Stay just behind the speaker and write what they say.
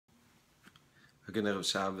Again,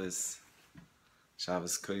 Erev Shabbos,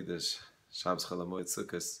 Shabbos Kodesh, Shabbos Cholamoid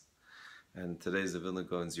Sukkos, and today is the Vilna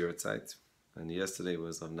Gaon's yortzite, and yesterday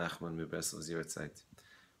was of Nachman Mibressel's yortzite.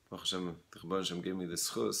 Baruch Hashem, the Rebbeinu Hashem gave me the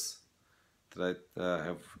schus that I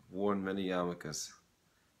have worn many yarmulkes,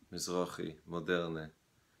 Mizrachi, Moderne,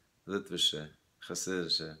 Litvische,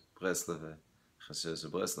 Chasidische, Breslove, Chasidische,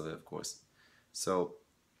 Breslove, of course. So,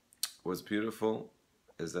 what's beautiful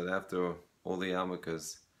is that after all the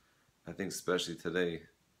yarmulkes, I think especially today,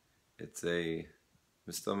 it's a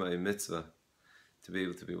mitzvah to be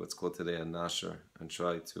able to be what's called today a nasher and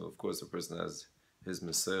try to, of course, a person has his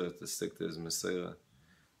Messiah to stick to his Messiah,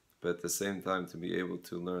 but at the same time to be able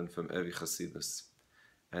to learn from every Chassidus.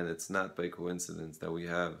 And it's not by coincidence that we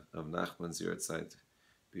have of Nachman's yortzite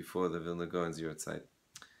before the Vilna Gaon's yortzite.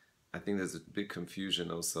 I think there's a big confusion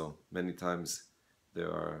also. Many times there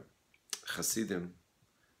are Chassidim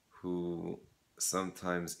who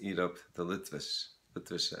sometimes eat up the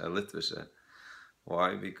Litvische.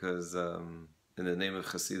 Why? Because in the name of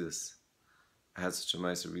Chassidus, I had such a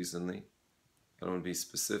ma'aser recently. I don't want to be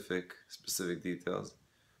specific details,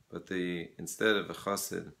 but instead of a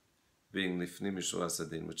Chassid being Lifnim Mishur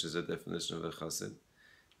Hasadin, which is a definition of a Chassid,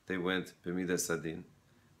 they went B'midas Sadin,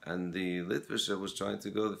 and the Litvische was trying to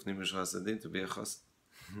go Lifnim Mishur Hasadin to be a Chassid.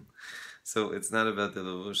 So it's not about the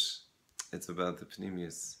Levush, it's about the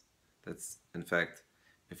Pnimius. That's, in fact,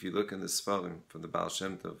 if you look in the Sfarim from the Baal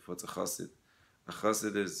Shem Tov, what's a Chassid? A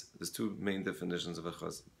Chassid there's two main definitions of a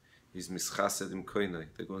Chassid. He's Mischased im Koinai.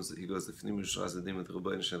 He goes Lifnim Mishur Hasadim with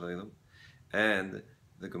Rabbeinu Shalom. And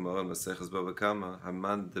the Gemara Maseches Baba Kama,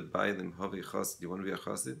 Haman de Bailim Havi Chassid. You want to be a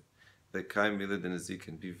Chassid? The Kaim Milad in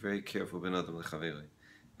Ezekin. Be very careful ben Adam lechaveri.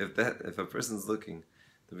 If a person's looking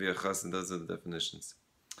to be a Chassid, those are the definitions.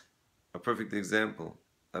 A perfect example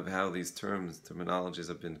of how these terminologies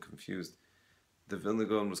have been confused. The Vilna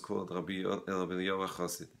Gaon was called Rabbi Daniel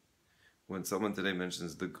Coren. When someone today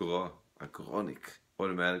mentions the Gra, a Quranic,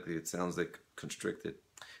 automatically it sounds like constricted.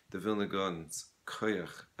 The Vilna Gaon's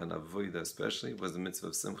koyach and avoida especially was the mitzvah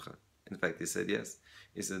of simcha. In fact, he said yes.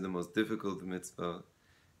 He said the most difficult mitzvah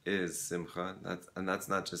is simcha, and that's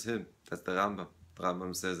not just him. That's the Rambam. The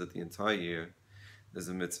Rambam says that the entire year there's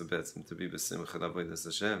a mitzvah betzim to be b'simcha avodas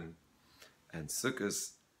Hashem, and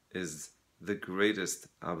Sukkos is the greatest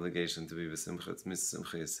obligation to be b'simcha. It's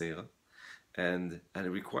mis-simcha yisera, and it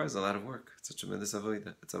requires a lot of work. It's a tremendous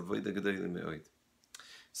avoida. It's avoida gedolei me'od.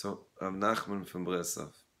 So Nachman from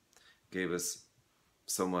Breslov gave us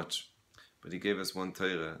so much, but he gave us one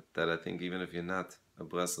Torah that I think even if you're not a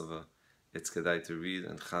Breslover, it's kedai to read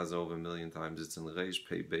and chaz over a million times. It's in Reish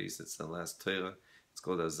Pei Beis. It's the last Torah. It's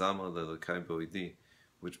called Azamar Lelokai Boidi,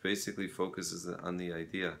 which basically focuses on the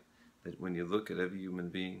idea that when you look at every human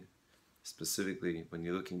being, specifically when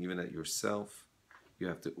you're looking even at yourself, you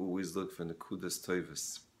have to always look for Nekudas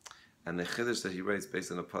Tovus. And the Chiddush that he writes based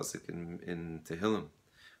on a pasuk in Tehillim,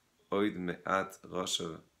 Oid Me'at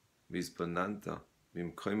Rasha Vizbananta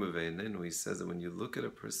Mim Koima Ve'enenu, he says that when you look at a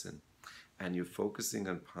person and you're focusing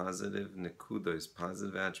on positive Nekudas,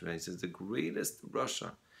 positive attributes, he says the greatest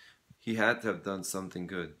Rasha, he had to have done something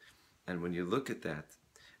good. And when you look at that,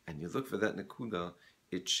 and you look for that Nekuda,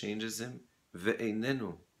 it changes him.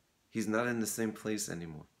 Ve'enenu. He's not in the same place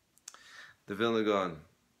anymore. The Vilna Gaon,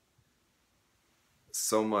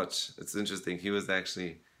 so much. It's interesting. He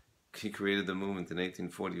created the movement in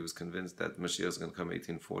 1840. He was convinced that Mashiach is going to come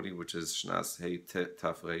 1840, which is Shnas Hei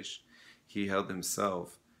Taf Reish. He held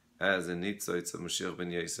himself as a nitzitz of Mashiach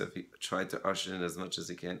ben Yosef. He tried to usher in as much as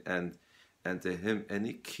he can. And to him,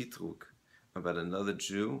 any kitruk about another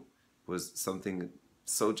Jew was something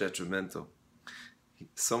so detrimental.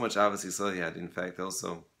 So much Avos Yisrael he had. In fact,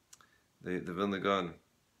 also, the Vilna Gaon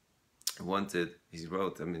he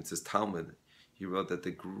wrote, it's his Talmud, he wrote that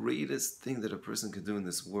the greatest thing that a person can do in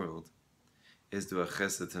this world is do a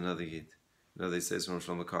chesed to another Yid. You know, they say it's from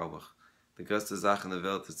Shlomo Carlebach. The größte Sache in the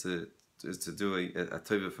world is to do a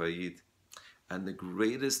tova for a Yid. And the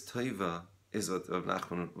greatest tova is what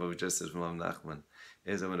we just said from Nachman,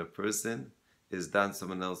 is that when a person is done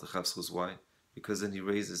someone else, the chavschus, why? Because then he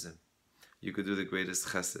raises him. You could do the greatest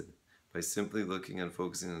chesed by simply looking and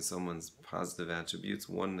focusing on someone's positive attributes,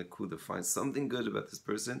 one nekuda, find something good about this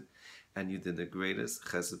person, and you did the greatest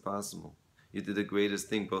chesed possible. You did the greatest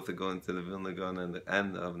thing, both of going to the Vilna Gaon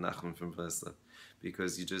and of Nachman from Breslov,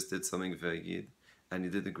 because you just did something for a Yid, and you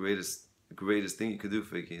did the greatest thing you could do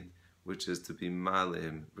for a Yid, which is to be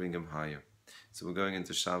ma'aleh, bring him higher. So we're going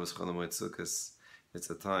into Shabbos Cholamoid Sukkos. It's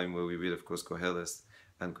a time where we read, of course, Koheles,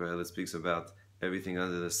 and Koheles speaks about everything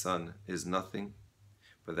under the sun is nothing,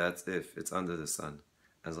 but that's if it's under the sun.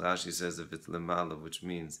 As Rashi says, if it's lemala, which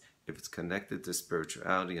means if it's connected to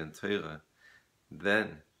spirituality and Torah,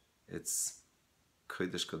 then it's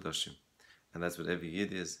Kodesh Kodoshim. And that's what every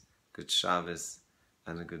Yid is. Good Shabbos,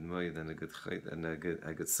 and a good Moed, and a good Chayt, and a good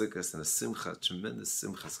Sukkot, and a Simcha, tremendous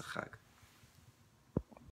Simcha Chag.